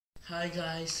Hi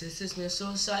guys, this is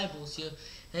Mr. Cybles here,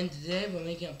 and today we're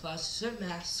making a Plaster-Strip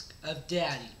mask of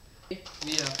Daddy.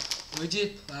 We have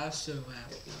rigid plaster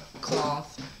wrap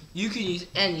cloth. You can use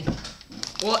any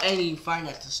you find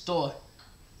at the store.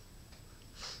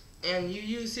 And you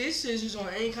use these scissors or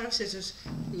any kind of scissors,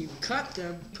 and you cut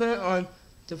them, put it on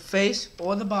the face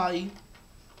or the body,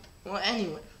 or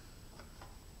anywhere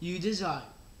you desire.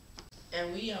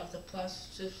 And we have the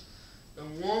Plaster-Strips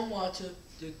in warm water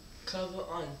to cover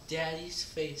on Daddy's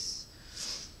face.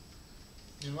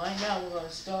 And right now we're going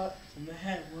to start from the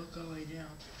head, work our way down.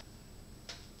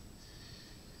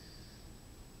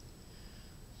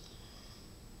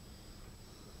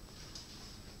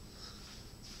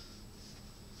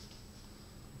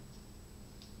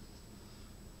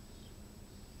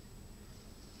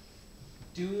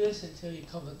 Do this until you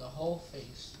cover the whole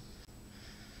face.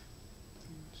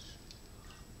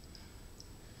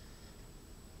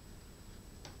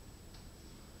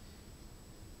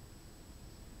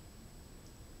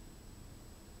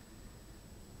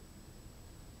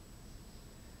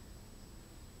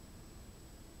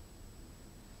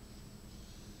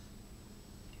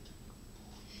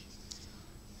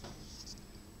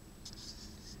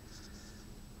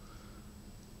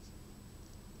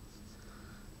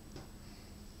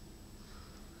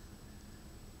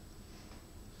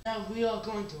 Now we are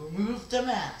going to remove the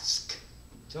mask.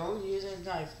 Don't use a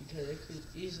knife because it could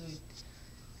easily...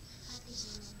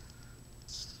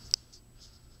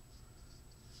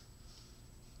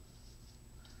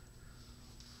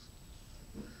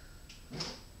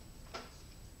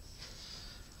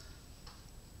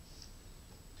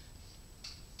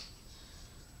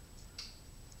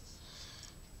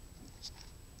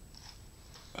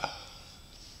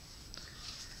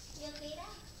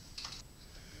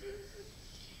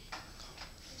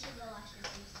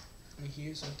 And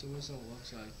here's what the result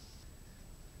looks like.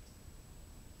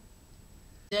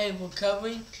 Today we're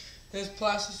covering this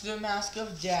Plaster-Strip mask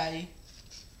of Daddy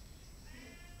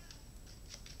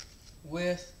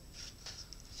with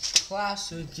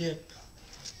Plaster-Strip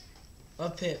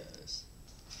appears.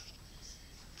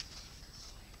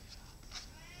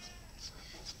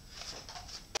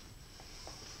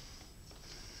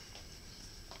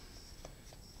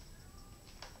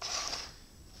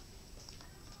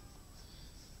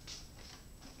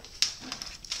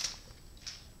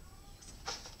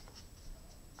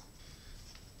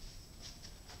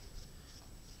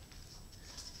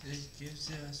 This gives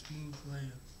it a smooth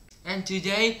layer. And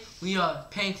today we are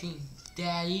painting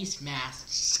Daddy's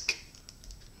mask.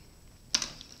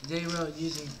 Today we are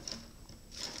using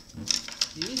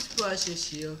these brushes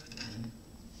here.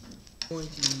 We're going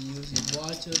to be using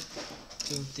water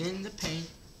to thin the paint.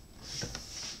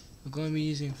 We're going to be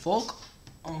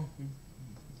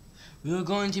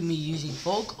using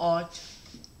folk art,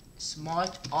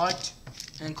 smart art,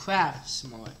 and craft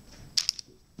smart.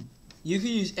 You can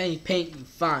use any paint you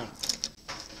find.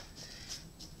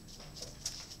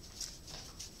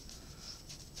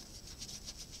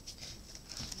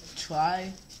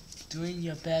 Try doing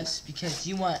your best because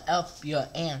you want to help your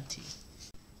auntie.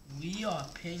 We are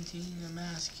painting the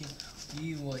mask here.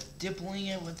 We were dipping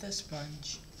it with a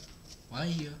sponge right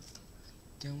here.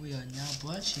 Then we are now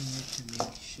brushing it to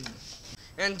make sure.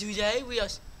 And today we are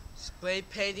spray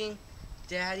painting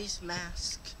Daddy's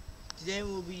mask. Today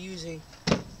we'll be using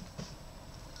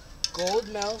gold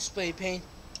metal spray paint,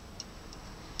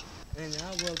 and now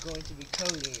we're going to be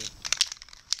coating it.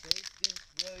 Coat this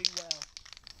very well.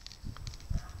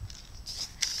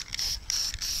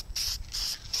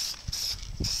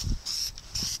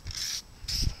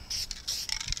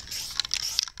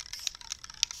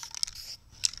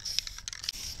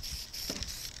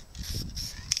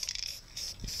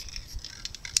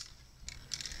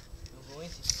 We're going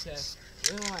to check.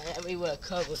 We want everywhere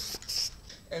covered.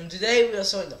 And today we are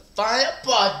showing the final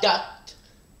product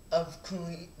of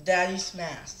Daddy's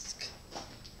mask.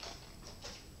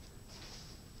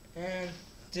 And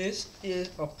this is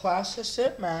a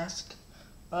Plaster-Strip mask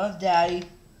of Daddy,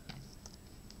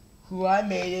 who I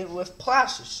made it with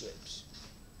Plaster-Strips.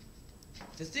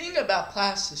 The thing about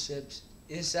Plaster-Strips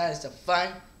is that it's a fun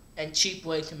and cheap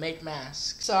way to make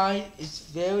masks. Side is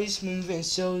very smooth and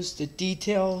shows the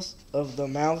details of the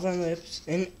mouth and lips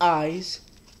and eyes.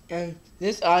 And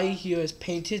this eye here is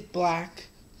painted black,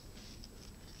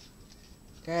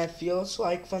 and it feels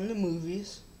like from the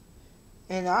movies.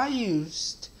 And I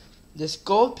used this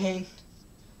gold paint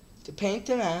to paint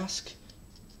the mask.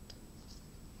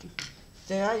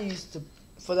 Then I used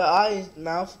for the eyes,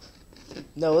 mouth,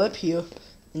 the lip here,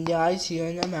 and the eyes here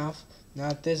and the mouth,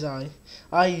 not this eye.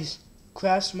 I used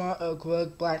Craft Smart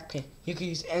acrylic black paint. You can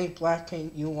use any black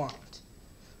paint you want.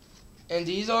 And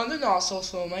these are the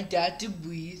nostrils for my dad to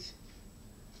breathe.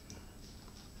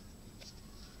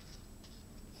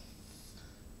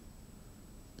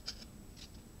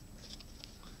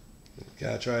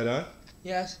 Gotta try it on?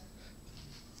 Yes.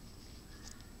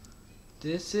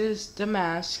 This is the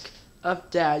mask of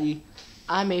Daddy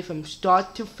I made from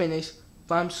start to finish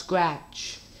from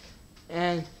scratch.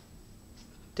 And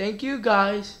thank you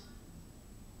guys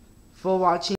for watching.